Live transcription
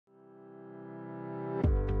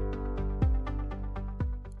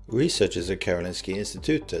Researchers at Karolinska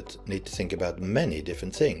Institutet need to think about many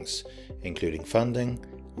different things, including funding,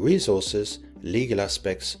 resources, legal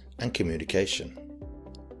aspects and communication.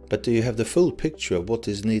 But do you have the full picture of what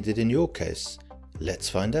is needed in your case? Let's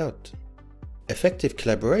find out. Effective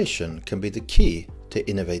collaboration can be the key to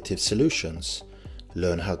innovative solutions.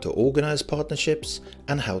 Learn how to organize partnerships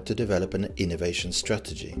and how to develop an innovation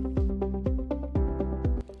strategy.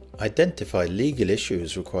 Identify legal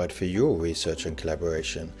issues required for your research and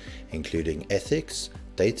collaboration, including ethics,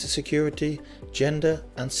 data security, gender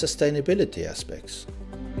and sustainability aspects.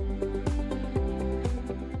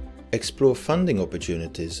 Explore funding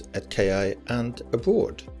opportunities at KI and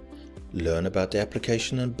abroad. Learn about the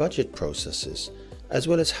application and budget processes, as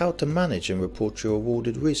well as how to manage and report your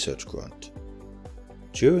awarded research grant.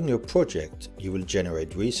 During your project, you will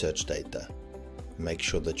generate research data. Make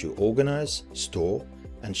sure that you organize, store,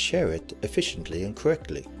 and share it efficiently and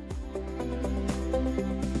correctly.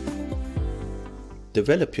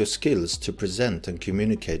 Develop your skills to present and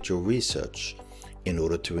communicate your research in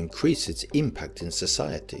order to increase its impact in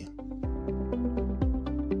society.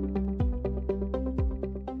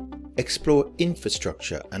 Explore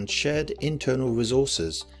infrastructure and shared internal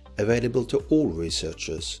resources available to all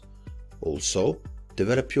researchers. Also,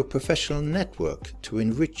 develop your professional network to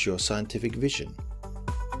enrich your scientific vision.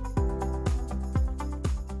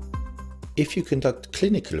 If you conduct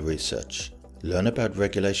clinical research, learn about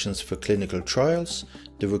regulations for clinical trials,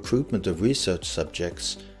 the recruitment of research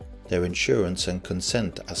subjects, their insurance and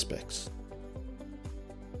consent aspects.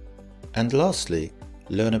 And lastly,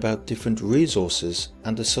 learn about different resources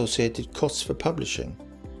and associated costs for publishing,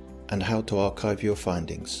 and how to archive your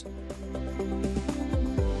findings.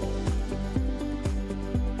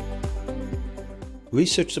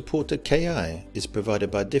 Research support at KI is provided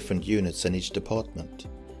by different units in each department.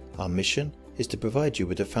 Our mission is to provide you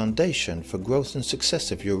with a foundation for growth and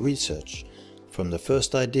success of your research, from the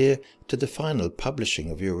first idea to the final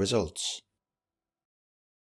publishing of your results.